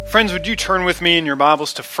Friends, would you turn with me in your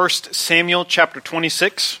Bibles to 1 Samuel chapter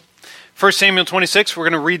 26? 1 Samuel 26, we're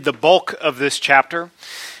going to read the bulk of this chapter.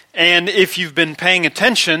 And if you've been paying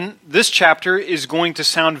attention, this chapter is going to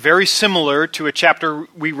sound very similar to a chapter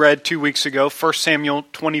we read 2 weeks ago, 1 Samuel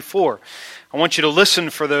 24. I want you to listen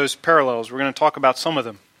for those parallels. We're going to talk about some of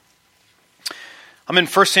them. I'm in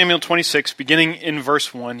 1 Samuel 26, beginning in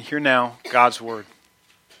verse 1. Hear now God's word.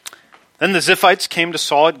 Then the Ziphites came to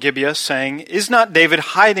Saul at Gibeah, saying, "Is not David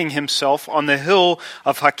hiding himself on the hill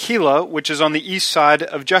of Hachilah, which is on the east side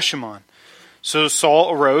of Jeshimon?" So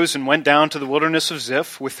Saul arose and went down to the wilderness of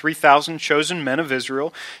Ziph with 3,000 chosen men of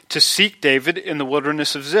Israel to seek David in the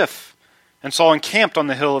wilderness of Ziph. And Saul encamped on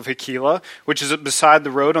the hill of Hachilah, which is beside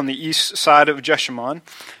the road on the east side of Jeshimon.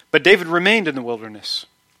 But David remained in the wilderness.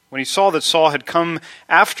 When he saw that Saul had come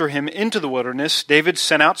after him into the wilderness, David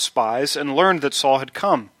sent out spies and learned that Saul had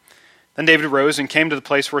come. Then David arose and came to the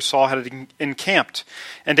place where Saul had encamped.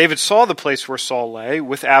 And David saw the place where Saul lay,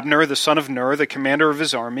 with Abner the son of Ner, the commander of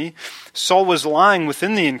his army. Saul was lying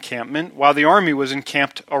within the encampment, while the army was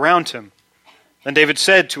encamped around him. Then David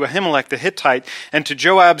said to Ahimelech the Hittite, and to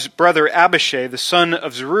Joab's brother Abishai the son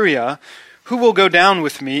of Zeruiah, "Who will go down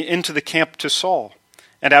with me into the camp to Saul?"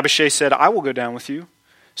 And Abishai said, "I will go down with you."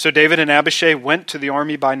 So David and Abishai went to the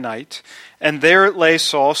army by night, and there lay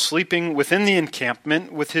Saul sleeping within the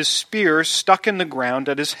encampment with his spear stuck in the ground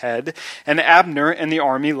at his head, and Abner and the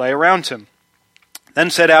army lay around him. Then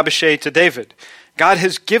said Abishai to David, "God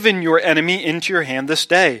has given your enemy into your hand this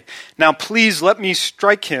day. Now please let me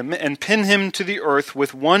strike him and pin him to the earth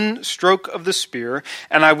with one stroke of the spear,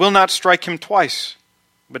 and I will not strike him twice."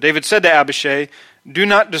 But David said to Abishai, "Do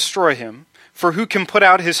not destroy him. For who can put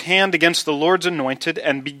out his hand against the Lord's anointed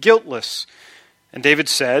and be guiltless?" And David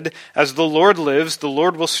said, "As the Lord lives, the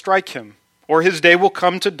Lord will strike him. Or his day will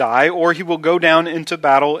come to die, or he will go down into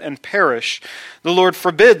battle and perish. The Lord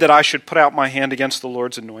forbid that I should put out my hand against the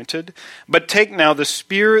Lord's anointed. But take now the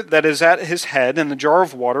spear that is at his head and the jar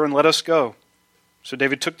of water, and let us go." So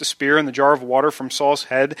David took the spear and the jar of water from Saul's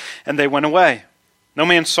head, and they went away. No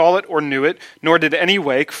man saw it or knew it, nor did any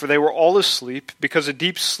wake, for they were all asleep, because a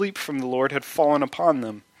deep sleep from the Lord had fallen upon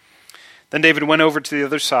them. Then David went over to the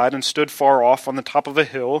other side and stood far off on the top of a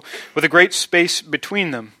hill, with a great space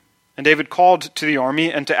between them. And David called to the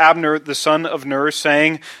army and to Abner the son of Ner,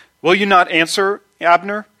 saying, "Will you not answer,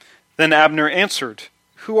 Abner?" Then Abner answered,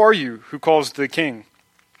 "Who are you who calls the king?"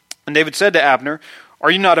 And David said to Abner, "Are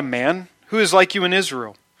you not a man? Who is like you in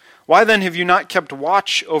Israel? Why then have you not kept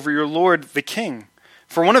watch over your lord the king?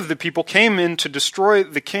 For one of the people came in to destroy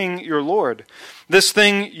the king your lord. This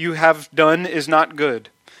thing you have done is not good.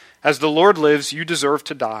 As the Lord lives, you deserve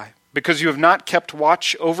to die, because you have not kept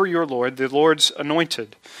watch over your lord, the Lord's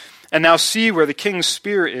anointed. And now see where the king's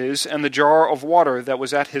spear is, and the jar of water that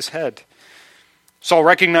was at his head." Saul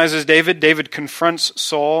recognizes David. David confronts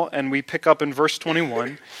Saul, and we pick up in verse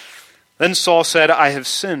 21. Then Saul said, "I have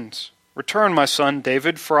sinned. Return, my son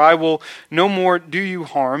David, for I will no more do you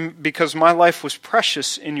harm, because my life was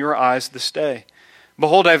precious in your eyes this day.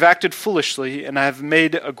 Behold, I have acted foolishly, and I have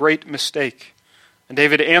made a great mistake." And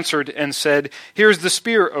David answered and said, "Here is the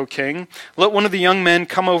spear, O king. Let one of the young men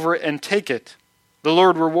come over and take it. The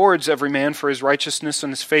Lord rewards every man for his righteousness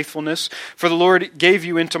and his faithfulness, for the Lord gave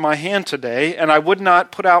you into my hand today, and I would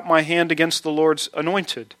not put out my hand against the Lord's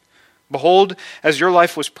anointed. Behold, as your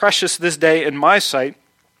life was precious this day in my sight,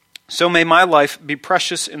 so may my life be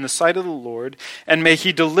precious in the sight of the Lord, and may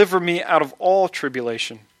he deliver me out of all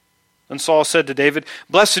tribulation." Then Saul said to David,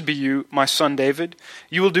 "Blessed be you, my son David.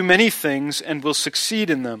 You will do many things and will succeed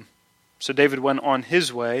in them." So David went on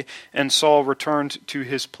his way, and Saul returned to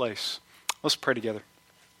his place. Let's pray together.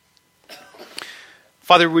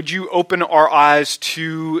 Father, would you open our eyes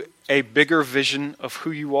to a bigger vision of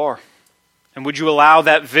who you are? And would you allow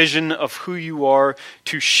that vision of who you are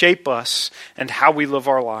to shape us and how we live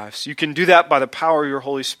our lives? You can do that by the power of your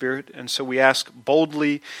Holy Spirit, and so we ask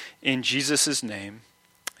boldly in Jesus' name.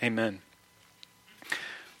 Amen.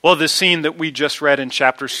 Well, the scene that we just read in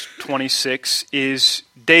chapter 26 is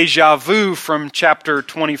deja vu from chapter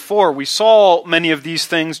 24. We saw many of these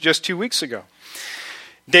things just 2 weeks ago.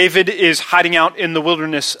 David is hiding out in the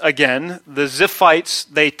wilderness again. The Ziphites,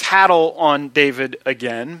 they tattle on David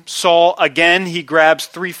again. Saul, again, he grabs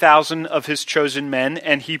 3,000 of his chosen men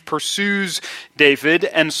and he pursues David.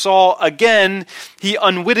 And Saul, again, he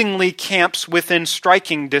unwittingly camps within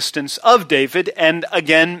striking distance of David and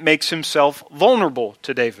again makes himself vulnerable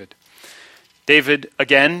to David. David,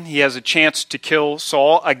 again, he has a chance to kill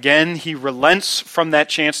Saul. Again, he relents from that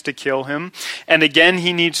chance to kill him. And again,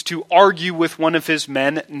 he needs to argue with one of his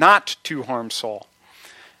men not to harm Saul.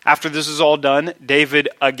 After this is all done, David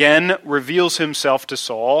again reveals himself to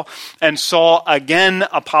Saul, and Saul again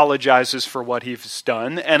apologizes for what he's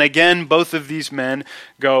done, and again both of these men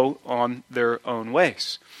go on their own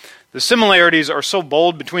ways. The similarities are so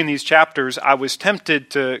bold between these chapters, I was tempted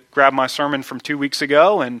to grab my sermon from 2 weeks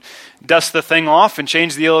ago and dust the thing off and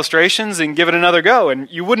change the illustrations and give it another go, and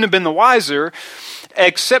you wouldn't have been the wiser,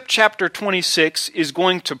 except chapter 26 is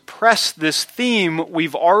going to press this theme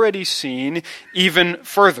we've already seen even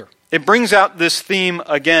further. It brings out this theme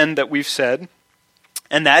again that we've said,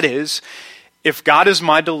 and that is, if God is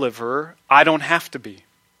my deliverer, I don't have to be.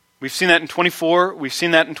 We've seen that in 24, we've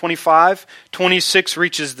seen that in 25. 26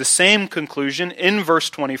 reaches the same conclusion in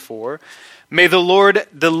verse 24. May the Lord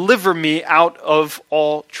deliver me out of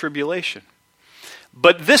all tribulation.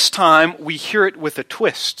 But this time we hear it with a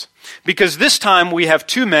twist. Because this time we have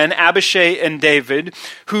two men, Abishai and David,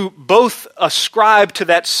 who both ascribe to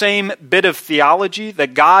that same bit of theology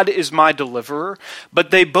that God is my deliverer, but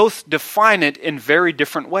they both define it in very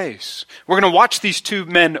different ways. We're going to watch these two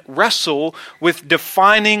men wrestle with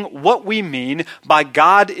defining what we mean by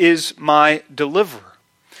God is my deliverer.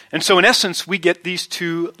 And so in essence, we get these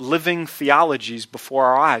two living theologies before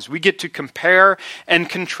our eyes. We get to compare and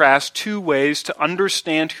contrast two ways to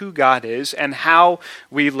understand who God is and how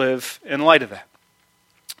we live in light of that.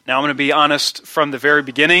 Now I'm going to be honest from the very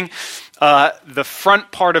beginning. The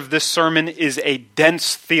front part of this sermon is a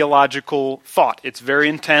dense theological thought. It's very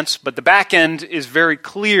intense, but the back end is very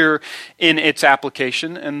clear in its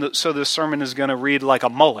application, and so this sermon is going to read like a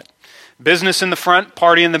mullet. Business in the front,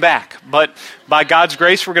 party in the back. But by God's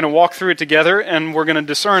grace, we're going to walk through it together and we're going to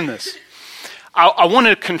discern this. I want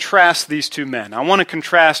to contrast these two men. I want to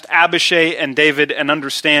contrast Abishai and David and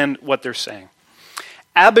understand what they're saying.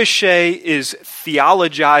 Abishai is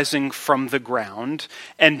theologizing from the ground,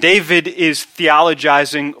 and David is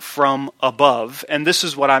theologizing from above. And this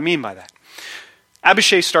is what I mean by that.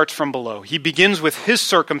 Abishai starts from below. He begins with his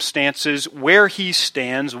circumstances, where he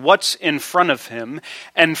stands, what's in front of him,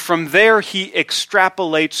 and from there he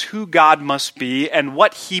extrapolates who God must be and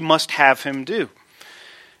what he must have him do.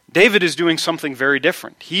 David is doing something very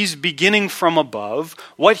different. He's beginning from above,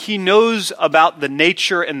 what he knows about the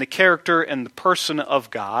nature and the character and the person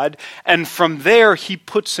of God, and from there he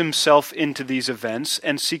puts himself into these events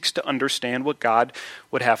and seeks to understand what God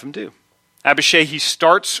would have him do. Abishai, he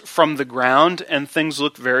starts from the ground and things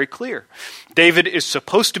look very clear. David is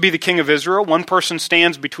supposed to be the king of Israel. One person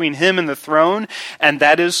stands between him and the throne, and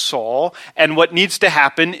that is Saul. And what needs to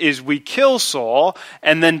happen is we kill Saul,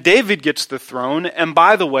 and then David gets the throne. And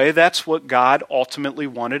by the way, that's what God ultimately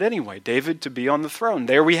wanted anyway, David to be on the throne.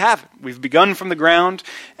 There we have it. We've begun from the ground,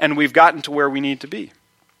 and we've gotten to where we need to be.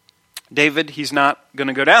 David, he's not going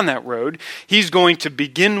to go down that road. He's going to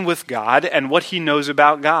begin with God and what he knows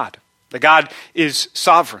about God. That God is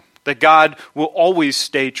sovereign, that God will always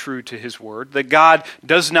stay true to his word, that God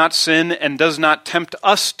does not sin and does not tempt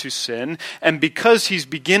us to sin, and because he's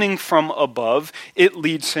beginning from above, it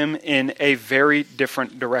leads him in a very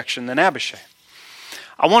different direction than Abishai.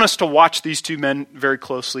 I want us to watch these two men very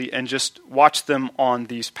closely and just watch them on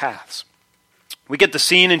these paths. We get the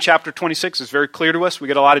scene in chapter 26. It's very clear to us. We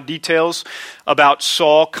get a lot of details about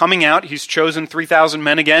Saul coming out. He's chosen 3,000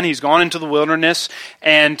 men again. He's gone into the wilderness,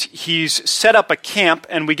 and he's set up a camp,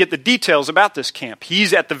 and we get the details about this camp.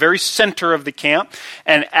 He's at the very center of the camp,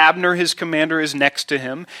 and Abner, his commander, is next to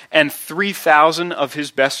him, and 3,000 of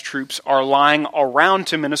his best troops are lying around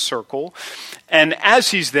him in a circle. And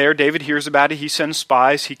as he's there, David hears about it. He sends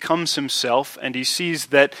spies. He comes himself, and he sees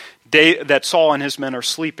that Saul and his men are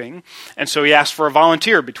sleeping. And so he asks for a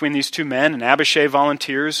volunteer between these two men, and Abishai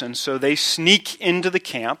volunteers. And so they sneak into the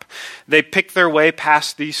camp. They pick their way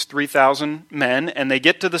past these 3,000 men, and they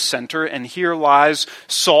get to the center, and here lies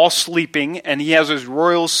Saul sleeping, and he has his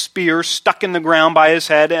royal spear stuck in the ground by his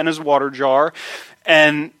head and his water jar.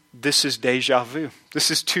 And this is deja vu.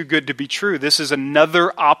 This is too good to be true. This is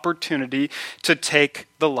another opportunity to take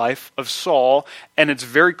the life of Saul, and it's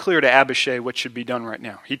very clear to Abishai what should be done right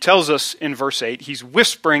now. He tells us in verse 8, he's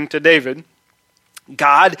whispering to David,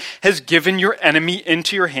 God has given your enemy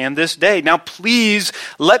into your hand this day. Now please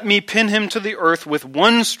let me pin him to the earth with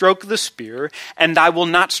one stroke of the spear, and I will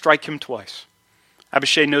not strike him twice.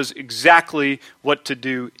 Abishai knows exactly what to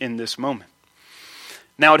do in this moment.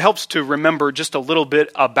 Now, it helps to remember just a little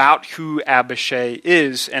bit about who Abishai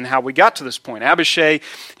is and how we got to this point. Abishai,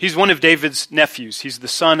 he's one of David's nephews. He's the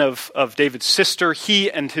son of David's sister.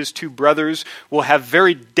 He and his two brothers will have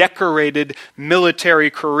very decorated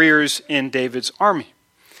military careers in David's army.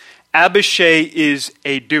 Abishai is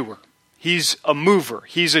a doer. He's a mover.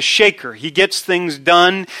 He's a shaker. He gets things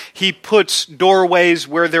done. He puts doorways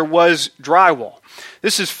where there was drywall.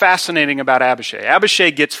 This is fascinating about Abishai. Abishai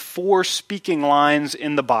gets 4 speaking lines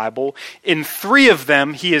in the Bible. In 3 of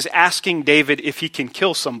them, he is asking David if he can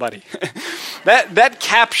kill somebody. That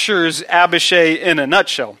captures Abishai in a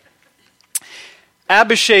nutshell.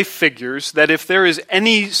 Abishai figures that if there is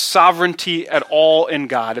any sovereignty at all in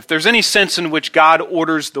God, if there's any sense in which God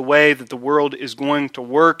orders the way that the world is going to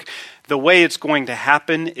work, the way it's going to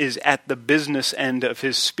happen is at the business end of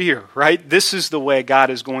his spear, right? This is the way God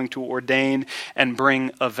is going to ordain and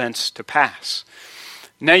bring events to pass.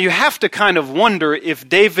 Now you have to kind of wonder if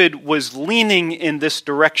David was leaning in this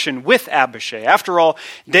direction with Abishai. After all,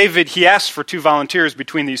 David, he asks for 2 volunteers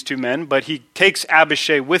between these 2 men, but he takes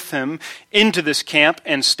Abishai with him into this camp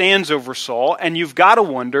and stands over Saul. And you've got to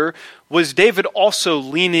wonder, was David also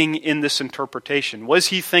leaning in this interpretation? Was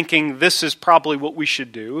he thinking this is probably what we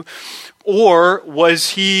should do? Or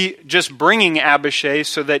was he just bringing Abishai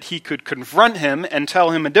so that he could confront him and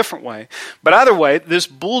tell him a different way? But either way, this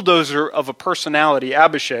bulldozer of a personality,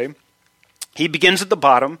 Abishai, he begins at the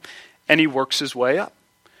bottom and he works his way up.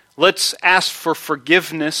 Let's ask for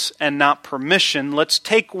forgiveness and not permission. Let's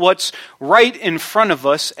take what's right in front of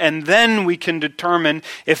us, and then we can determine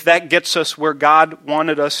if that gets us where God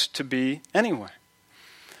wanted us to be anyway.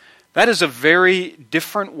 That is a very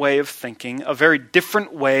different way of thinking, a very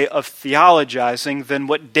different way of theologizing than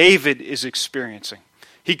what David is experiencing.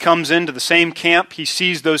 He comes into the same camp, he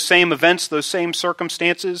sees those same events, those same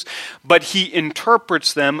circumstances, but he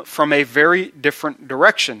interprets them from a very different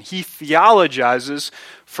direction. He theologizes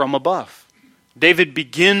from above. David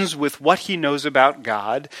begins with what he knows about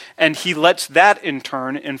God, and he lets that in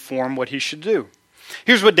turn inform what he should do.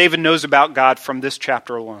 Here's what David knows about God from this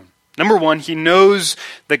chapter alone. Number 1, he knows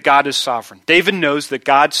that God is sovereign. David knows that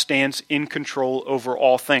God stands in control over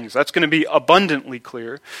all things. That's going to be abundantly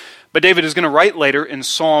clear. But David is going to write later in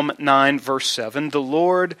Psalm 9, verse 7, the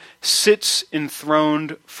Lord sits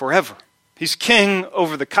enthroned forever. He's king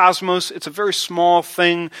over the cosmos. It's a very small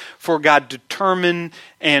thing for God to determine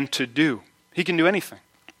and to do. He can do anything.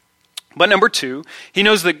 But number 2, he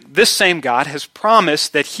knows that this same God has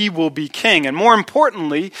promised that he will be king. And more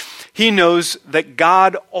importantly, he knows that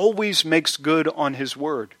God always makes good on his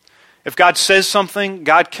word. If God says something,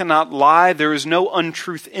 God cannot lie. There is no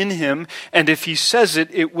untruth in him. And if he says it,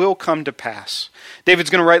 it will come to pass. David's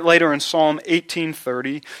going to write later in Psalm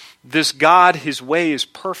 18:30, this God, his way is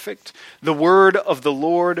perfect. The word of the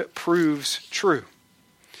Lord proves true.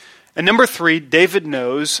 And number 3, David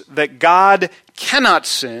knows that God cannot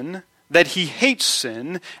sin, that he hates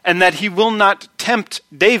sin, and that he will not tempt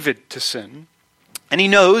David to sin. And he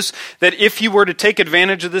knows that if he were to take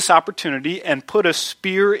advantage of this opportunity and put a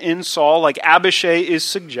spear in Saul, like Abishai is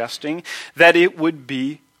suggesting, that it would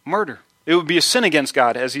be murder. It would be a sin against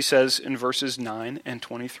God, as he says in verses 9 and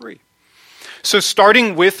 23. So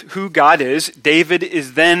starting with who God is, David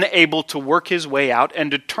is then able to work his way out and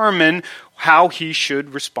determine how he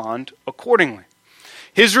should respond accordingly.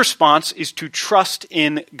 His response is to trust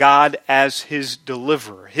in God as his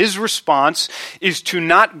deliverer. His response is to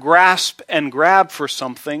not grasp and grab for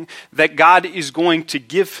something that God is going to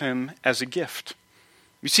give him as a gift.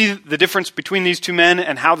 You see the difference between these 2 men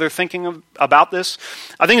and how they're thinking about this?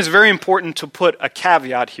 I think it's very important to put a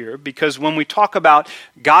caveat here, because when we talk about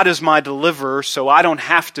God is my deliverer, so I don't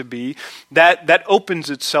have to be, that opens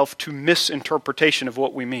itself to misinterpretation of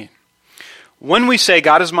what we mean. When we say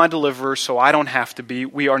God is my deliverer, so I don't have to be,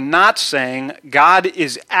 we are not saying God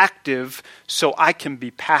is active, so I can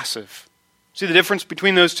be passive. See the difference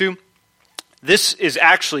between those two? This is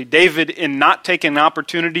actually David, in not taking an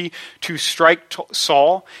opportunity to strike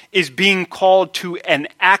Saul, is being called to an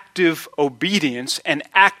active obedience, an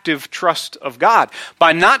active trust of God.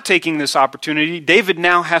 By not taking this opportunity, David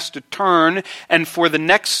now has to turn, and for the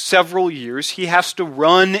next several years, he has to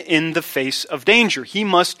run in the face of danger. He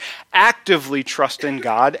must actively trust in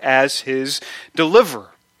God as his deliverer.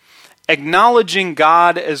 Acknowledging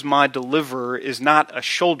God as my deliverer is not a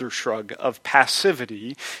shoulder shrug of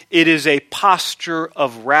passivity. It is a posture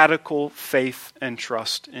of radical faith and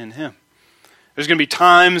trust in him. There's going to be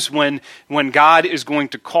times when God is going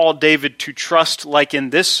to call David to trust, like in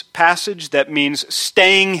this passage, that means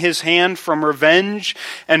staying his hand from revenge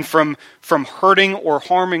and from hurting or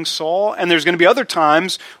harming Saul. And there's going to be other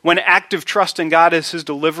times when active trust in God as his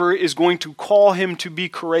deliverer is going to call him to be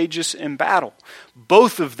courageous in battle.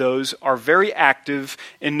 Both of those are very active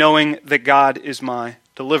in knowing that God is my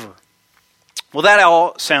deliverer. Well, that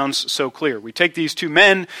all sounds so clear. We take these two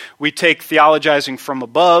men, we take theologizing from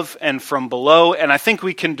above and from below, and I think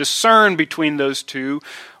we can discern between those two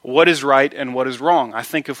what is right and what is wrong. I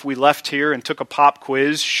think if we left here and took a pop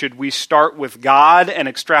quiz, should we start with God and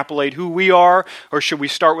extrapolate who we are, or should we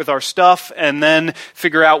start with our stuff and then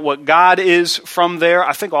figure out what God is from there?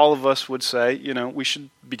 I think all of us would say, we should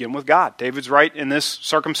begin with God. David's right in this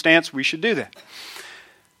circumstance, we should do that.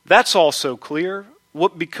 That's also clear.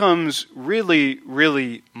 What becomes really,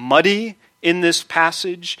 really muddy in this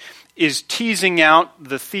passage is teasing out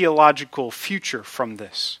the theological future from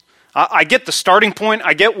this. I get the starting point,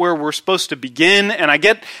 I get where we're supposed to begin, and I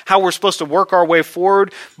get how we're supposed to work our way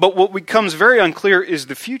forward, but what becomes very unclear is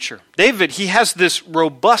the future. David, he has this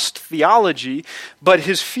robust theology, but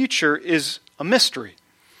his future is a mystery.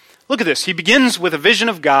 Look at this. He begins with a vision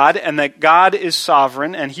of God, and that God is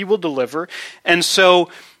sovereign, and he will deliver, and so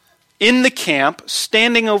in the camp,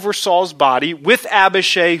 standing over Saul's body, with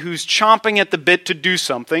Abishai, who's chomping at the bit to do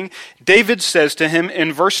something, David says to him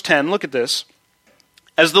in verse 10, look at this,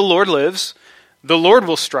 "As the Lord lives, the Lord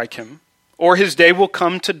will strike him, or his day will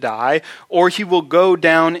come to die, or he will go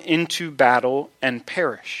down into battle and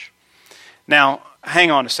perish." Now, hang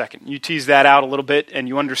on a second. You tease that out a little bit, and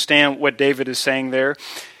you understand what David is saying there.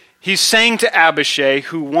 He's saying to Abishai,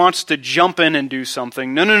 who wants to jump in and do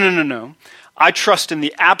something, no. I trust in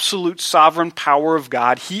the absolute sovereign power of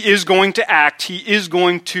God. He is going to act. He is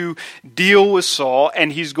going to deal with Saul,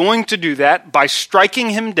 and he's going to do that by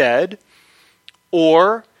striking him dead,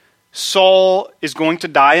 or Saul is going to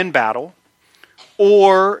die in battle,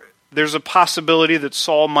 or there's a possibility that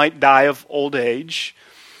Saul might die of old age,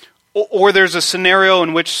 or there's a scenario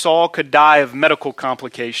in which Saul could die of medical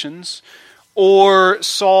complications, or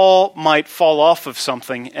Saul might fall off of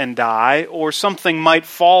something and die, or something might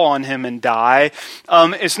fall on him and die.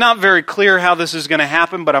 It's not very clear how this is going to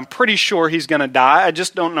happen, but I'm pretty sure he's going to die. I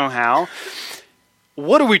just don't know how.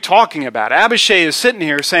 What are we talking about? Abishai is sitting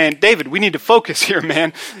here saying, David, we need to focus here,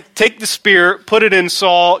 man. Take the spear, put it in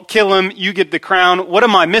Saul, kill him, you get the crown. What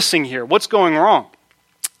am I missing here? What's going wrong?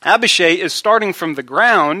 Abishai is starting from the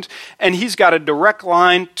ground, and he's got a direct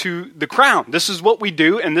line to the crown. This is what we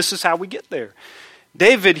do, and this is how we get there.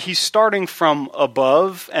 David, he's starting from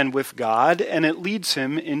above and with God, and it leads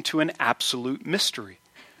him into an absolute mystery.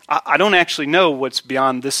 I don't actually know what's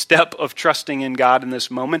beyond this step of trusting in God in this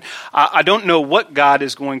moment. I don't know what God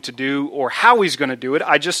is going to do or how he's going to do it.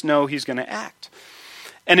 I just know he's going to act.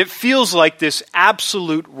 And it feels like this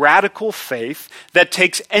absolute radical faith that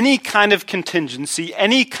takes any kind of contingency,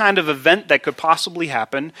 any kind of event that could possibly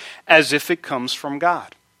happen, as if it comes from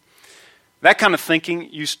God. That kind of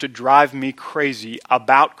thinking used to drive me crazy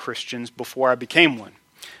about Christians before I became one.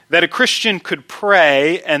 That a Christian could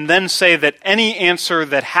pray and then say that any answer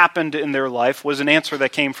that happened in their life was an answer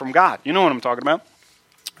that came from God. You know what I'm talking about?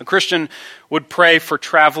 A Christian would pray for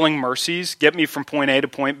traveling mercies, get me from point A to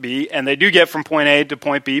point B, and they do get from point A to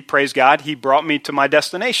point B, praise God, he brought me to my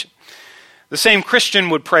destination. The same Christian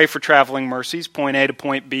would pray for traveling mercies, point A to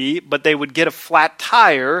point B, but they would get a flat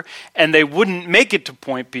tire and they wouldn't make it to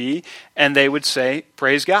point B, and they would say,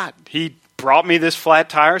 praise God, he brought me this flat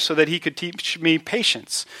tire so that he could teach me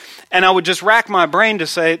patience. And I would just rack my brain to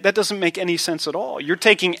say, that doesn't make any sense at all. You're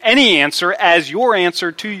taking any answer as your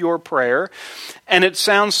answer to your prayer, and it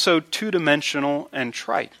sounds so two-dimensional and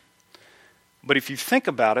trite. But if you think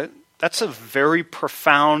about it, that's a very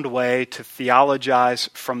profound way to theologize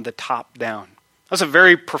from the top down. That's a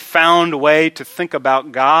very profound way to think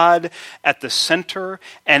about God at the center,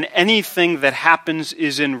 and anything that happens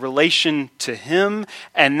is in relation to him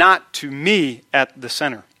and not to me at the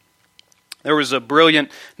center. There was a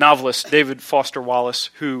brilliant novelist, David Foster Wallace,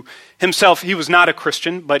 who himself, he was not a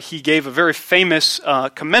Christian, but he gave a very famous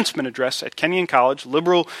commencement address at Kenyon College,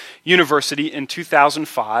 liberal university, in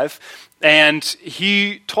 2005. And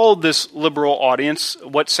he told this liberal audience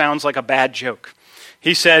what sounds like a bad joke.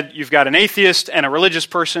 He said, you've got an atheist and a religious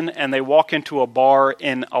person, and they walk into a bar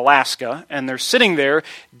in Alaska, and they're sitting there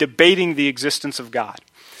debating the existence of God.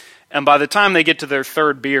 And by the time they get to their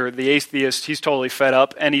third beer, the atheist, he's totally fed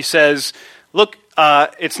up, and he says, look,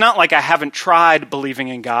 it's not like I haven't tried believing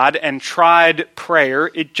in God and tried prayer.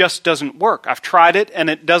 It just doesn't work. I've tried it, and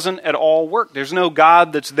it doesn't at all work. There's no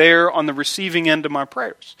God that's there on the receiving end of my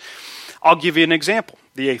prayers. I'll give you an example,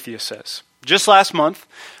 the atheist says. Just last month,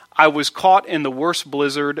 I was caught in the worst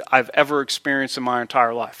blizzard I've ever experienced in my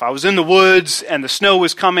entire life. I was in the woods and the snow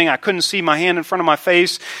was coming. I couldn't see my hand in front of my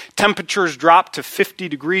face. Temperatures dropped to 50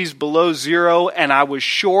 degrees below zero, and I was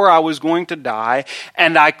sure I was going to die,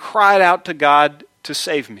 and I cried out to God to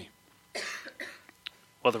save me.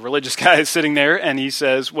 Well, the religious guy is sitting there and he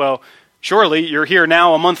says, well, Surely you're here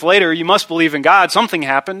now a month later. You must believe in God. Something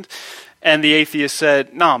happened. And the atheist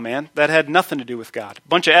said, no, man, that had nothing to do with God. A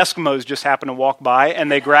bunch of Eskimos just happened to walk by,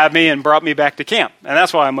 and they grabbed me and brought me back to camp. And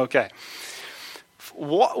that's why I'm okay.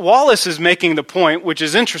 Wallace is making the point, which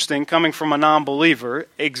is interesting coming from a non-believer,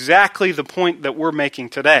 exactly the point that we're making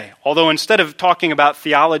today. Although instead of talking about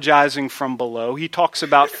theologizing from below, he talks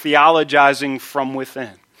about theologizing from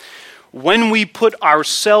within. When we put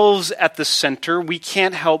ourselves at the center, we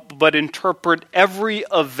can't help but interpret every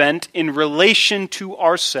event in relation to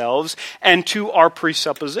ourselves and to our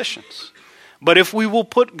presuppositions. But if we will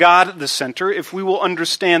put God at the center, if we will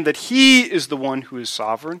understand that He is the one who is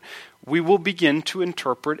sovereign, we will begin to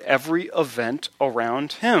interpret every event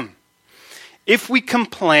around Him. If we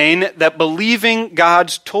complain that believing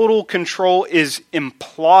God's total control is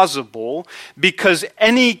implausible because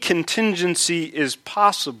any contingency is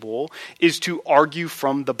possible, is to argue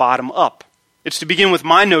from the bottom up. It's to begin with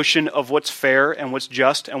my notion of what's fair and what's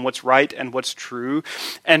just and what's right and what's true,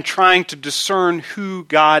 and trying to discern who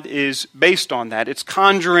God is based on that. It's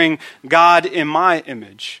conjuring God in my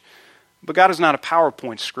image. But God is not a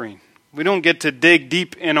PowerPoint screen. We don't get to dig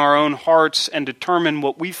deep in our own hearts and determine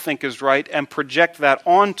what we think is right and project that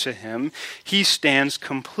onto Him. He stands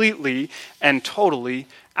completely and totally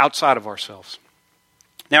outside of ourselves.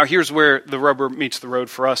 Now, here's where the rubber meets the road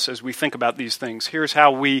for us as we think about these things. Here's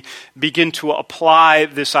how we begin to apply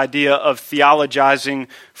this idea of theologizing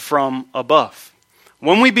from above.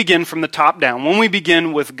 When we begin from the top down, when we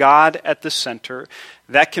begin with God at the center,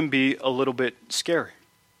 that can be a little bit scary.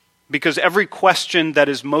 Because every question that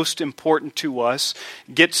is most important to us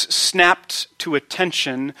gets snapped to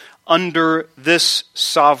attention under this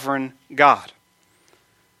sovereign God.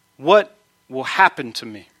 What will happen to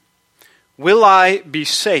me? Will I be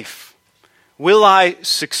safe? Will I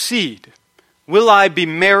succeed? Will I be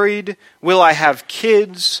married? Will I have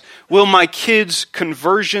kids? Will my kids'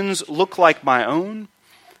 conversions look like my own?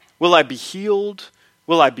 Will I be healed?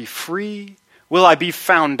 Will I be free? Will I be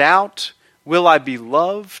found out? Will I be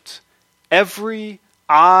loved? Every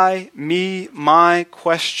I, me, my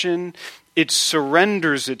question, it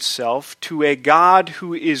surrenders itself to a God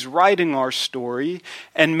who is writing our story,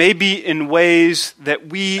 and maybe in ways that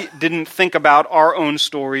we didn't think about our own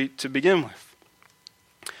story to begin with.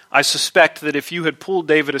 I suspect that if you had pulled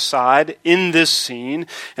David aside in this scene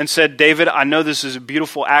and said, David, I know this is a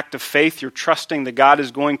beautiful act of faith. You're trusting that God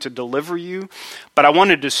is going to deliver you, but I want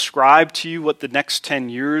to describe to you what the next 10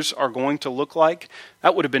 years are going to look like.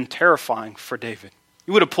 That would have been terrifying for David.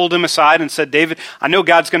 You would have pulled him aside and said, David, I know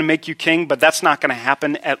God's going to make you king, but that's not going to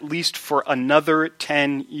happen at least for another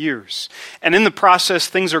 10 years. And in the process,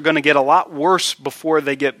 things are going to get a lot worse before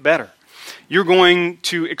they get better. You're going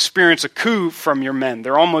to experience a coup from your men.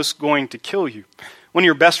 They're almost going to kill you. One of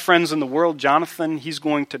your best friends in the world, Jonathan, he's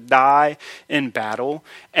going to die in battle,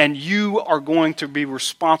 and you are going to be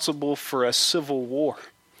responsible for a civil war.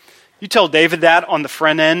 You tell David that on the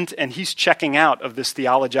front end, and he's checking out of this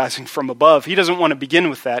theologizing from above. He doesn't want to begin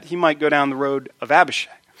with that. He might go down the road of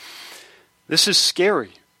Abishai. This is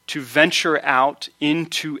scary, to venture out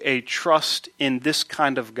into a trust in this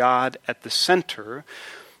kind of God at the center,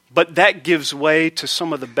 but that gives way to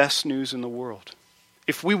some of the best news in the world.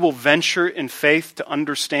 If we will venture in faith to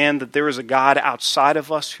understand that there is a God outside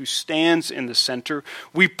of us who stands in the center,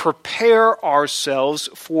 we prepare ourselves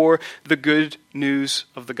for the good news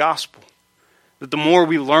of the gospel. That the more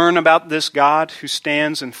we learn about this God who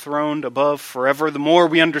stands enthroned above forever, the more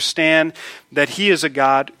we understand that He is a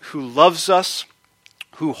God who loves us,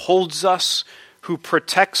 who holds us, who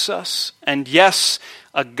protects us, and yes,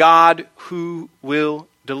 a God who will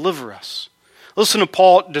deliver us. Listen to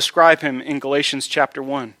Paul describe Him in Galatians chapter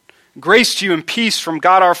 1. Grace to you and peace from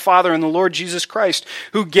God our Father and the Lord Jesus Christ,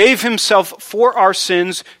 who gave Himself for our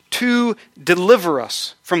sins to deliver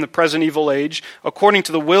us from the present evil age, according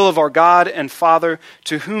to the will of our God and Father,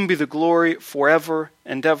 to whom be the glory forever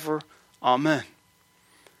and ever. Amen.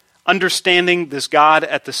 Understanding this God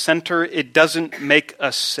at the center, it doesn't make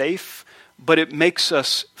us safe, but it makes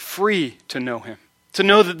us free to know Him. To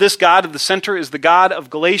know that this God at the center is the God of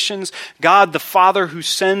Galatians, God the Father who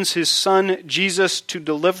sends His Son Jesus to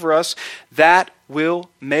deliver us, that will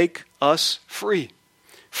make us free.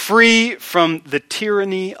 Free from the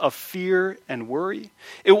tyranny of fear and worry.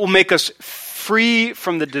 It will make us free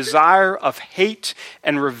from the desire of hate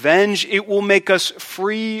and revenge. It will make us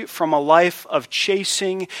free from a life of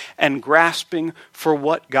chasing and grasping for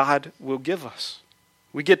what God will give us.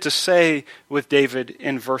 We get to say with David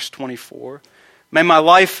in verse 24, may my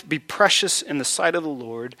life be precious in the sight of the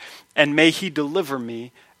Lord, and may He deliver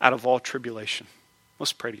me out of all tribulation.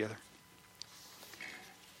 Let's pray together.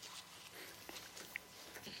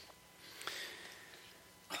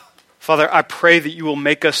 Father, I pray that you will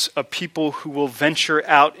make us a people who will venture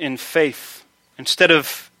out in faith. Instead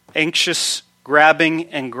of anxious grabbing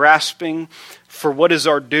and grasping for what is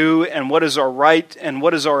our due and what is our right and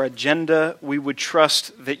what is our agenda, we would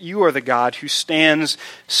trust that you are the God who stands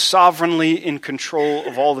sovereignly in control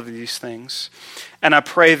of all of these things. And I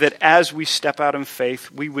pray that as we step out in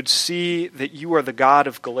faith, we would see that you are the God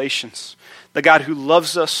of Galatians, the God who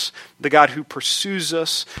loves us, the God who pursues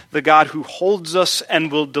us, the God who holds us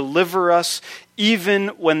and will deliver us, even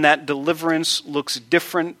when that deliverance looks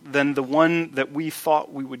different than the one that we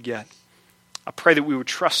thought we would get. I pray that we would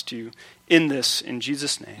trust you in this, in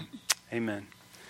Jesus' name. Amen.